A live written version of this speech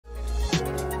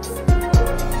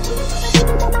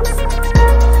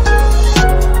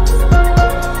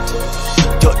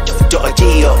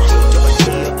Yeah.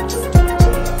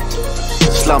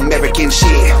 Slum American shit.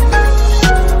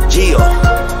 Yeah.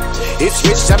 It's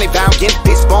Rittz, Johnny Valiant,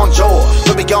 bitch, bonjour.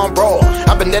 We'll be on broad.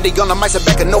 I've been Eddie on the mic, sit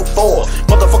back and no 4.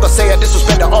 Motherfuckers say I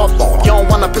disrespect the art form. You don't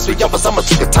wanna piss me off, cause I'ma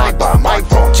take a time bomb. My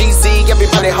fault. GZ,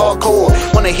 everybody hardcore.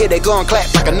 Wanna hear they gun clap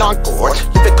like a non-cord.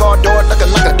 Leave the car door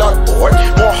looking like a dartboard.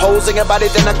 More holes in your body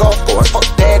than a golf course. Fuck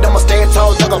that, I'ma stand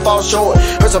tall, never fall short.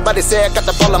 Heard somebody say I got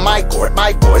the ball in my court.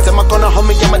 My boys, am I gonna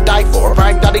homie, I'ma die for.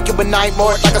 Rhyme Dottie, Cuban night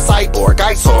more like a cyborg.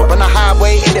 I soar on the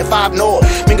highway, 85 north.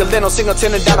 Mingling on single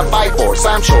tenant down a 5-4.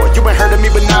 I'm sure you ain't heard of me,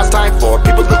 but now it's time for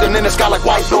people looking in the sky like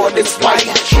white Lord. It's white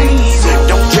cheese.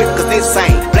 Don't trip, cause this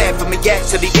ain't bland for me, yak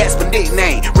to the gas, my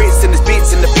nickname. Rittz in this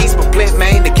bitch in the beast, but Flint,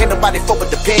 man. They can't nobody fuck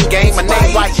with the pen game. My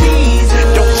name white cheese.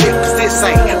 Don't trip, cause this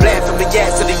ain't bland for me,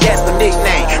 yak to the gas, my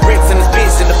nickname. Rittz in this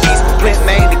bitch in the beast, but Flint,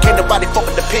 man. They can't nobody fuck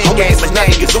with the pen game. My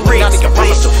name is Rittz. I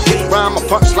promise you, big rhyme, my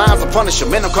punchlines, I punish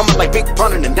them. Man, I'm coming like Big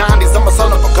Pun in the 90s. I'm a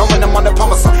son of a gun when I'm on the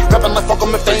pump son. Rapping like fuck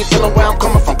them if they ain't feeling where I'm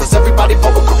coming from. Cause everybody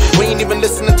bubblegum. We ain't even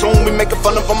listening to them, we making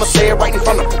fun of them. I say it right in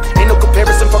front of them. Ain't no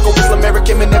comparison, fuck a Whistle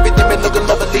American and everything been looking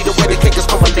lovely. The way they kick is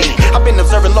currently. I've been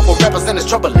observing local rappers and it's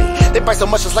troubling. They bite so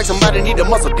much it's like somebody need a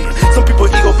muzzle in. Some people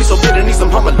ego be so bitter, need some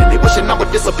humbling. They wishing I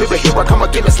would disappear, but here I come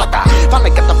again. It's like I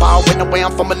finally got the ball when the way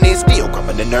I'm fumbling, still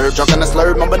coming in nerve, drunk and a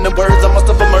slur, mumbling the words. I must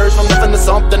have emerged from nothing to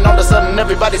something. All of a sudden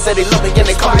everybody say they love me and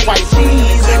they call me white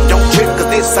cheese. Don't trip, cause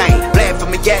this ain't bland for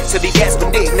me, yak to the gas, my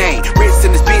nickname. Rittz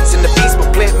in this bitch in the beast,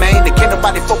 but Flint, man. They can't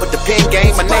nobody fuck with the pen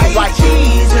game. My name white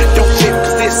cheese. Don't trip,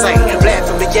 cause this ain't bland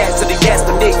for me, yak to the gas,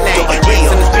 my nickname.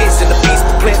 Rittz in this bitch in the beast,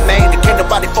 but Flint, man. They can't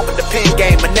nobody fuck with the pen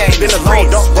game. My name is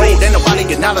Rittz. Ain't nobody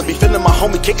acknowledge me, feeling my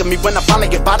homie kicking me when I finally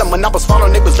get bottom. When I was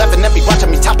falling, they was laughing at me, watching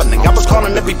me toppling. I was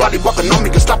calling everybody walking on me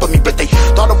and stopping me, but they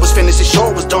thought it was finished, it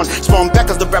sure was done. Spawn back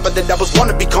as the rapper that I was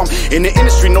wanna become. In the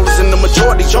industry, noticing the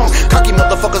majority young. Cocky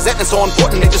motherfuckers acting so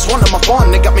important, they just wanted my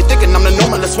fun. They got me thinking I'm the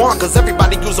normalest one, cause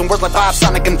everybody using words like vibe,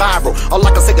 sonic, and viral. All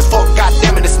I can say is fuck,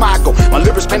 goddamn it, it's my goal. My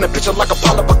lyrics paint a picture like a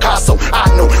Paulo Picasso. I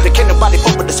know, they can't nobody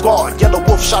fuck with the squad. Yellow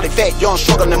wolf, shawty fat, young,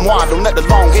 struggling moi. Don't let the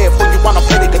long hair fool you wanna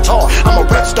play the guitar. I'm a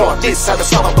rap star, this side of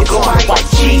solid become white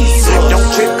cheese. Don't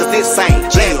trip, cause this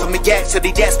ain't bland for me, yak to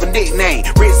the gas, my nickname.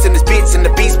 Rittz in this bitch in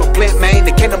the beast, but Flint, man.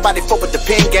 They can't nobody fuck with the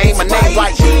pen game. My name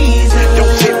white cheese.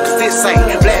 Don't trip, cause this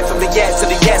ain't bland for me, yak to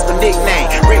the gas, my nickname.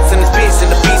 Rittz in this bitch in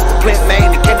the beast, but Flint,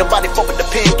 man. They can't nobody fuck with the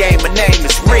pen game. My name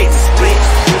is Rittz.